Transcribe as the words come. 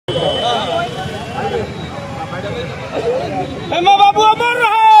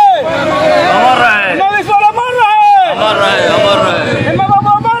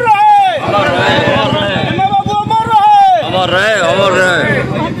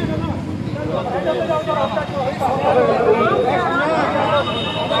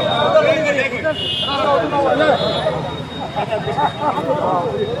अमर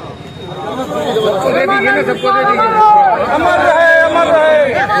रहे, अमर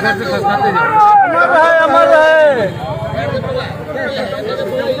रहे, अमर रहे, अमर रहे।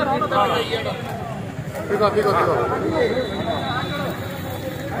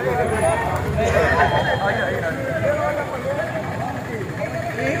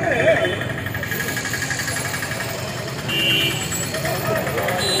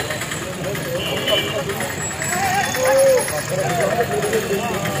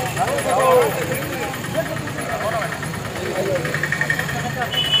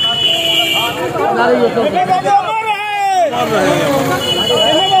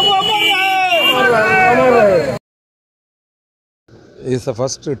 He is the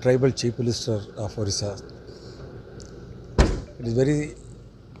first tribal chief minister of Orissa. It is very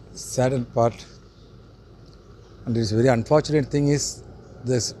saddened part, and it is very unfortunate thing is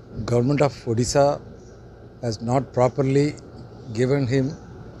this government of Odisha has not properly given him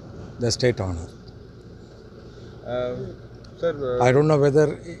the state honor. Sir, I don't know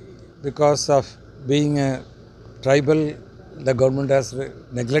whether because of being a tribal, the government has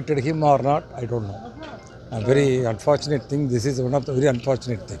neglected him or not. I don't know. A very unfortunate thing. This is one of the very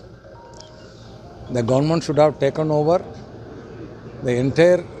unfortunate thing. The government should have taken over the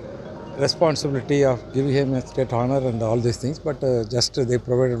entire responsibility of giving him a state honor and all these things, but just they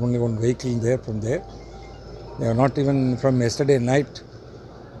provided only one vehicle there from there. They are not even from yesterday night.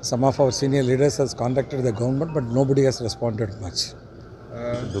 Some of our senior leaders has contacted the government, but nobody has responded much.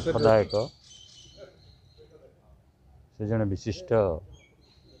 दुखदायक से जन विशिष्ट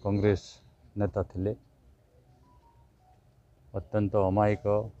कांग्रेस नेता थिले अत्यंत अमायिक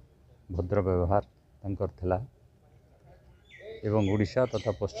भद्र व्यवहार तंकर थिला एवं ओडिशा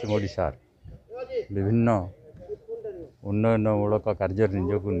तथा पश्चिम ओडिशार विभिन्न उन्नयनमूलक कार्य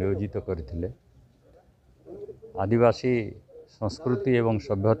निजक नियोजित करथिले आदिवासी संस्कृति एवं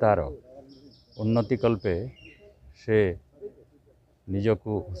सभ्यतार उन्नति कल्पे से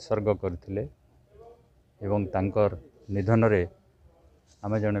निजको उत्सर्ग करथिले एवं तांकर निधन रे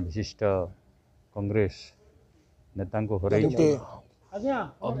आमे जने विशिष्ट कांग्रेस नेता को हरई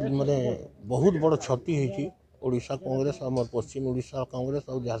माने बहुत बड़ क्षति होती ओडिशा कांग्रेस आम पश्चिम ओडिशा कांग्रेस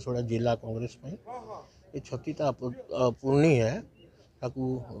और झारसुगुड़ा जिला कांग्रेस में ये क्षतिटा पूर्ण है ताकू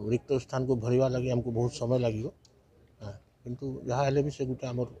रिक्त स्थान को भरवा लगे हमको बहुत समय लगे किंतु जहाँ हेले भी से गोटे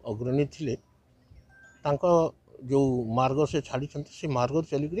आम अग्रणी थिले तांको जो मार्ग से छाड़ी से मार्ग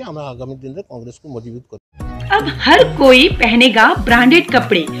चलिक आम आगामी दिन में कांग्रेस को मजबूत कर। अब हर कोई पहनेगा ब्रांडेड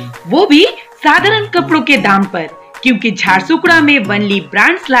कपड़े, वो भी साधारण कपड़ों के दाम पर, क्योंकि झारसुगुड़ा में वनली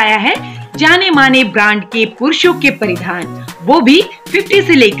ब्रांड्स लाया है जाने माने ब्रांड के पुरुषों के परिधान, वो भी 50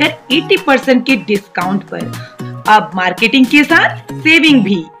 से लेकर 80% के डिस्काउंट पर। अब मार्केटिंग के साथ सेविंग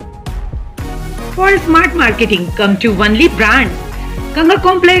भी। For smart marketing come to only brands, कंगा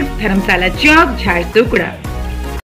complex, Dharamshala Chowk, Jharsuguda.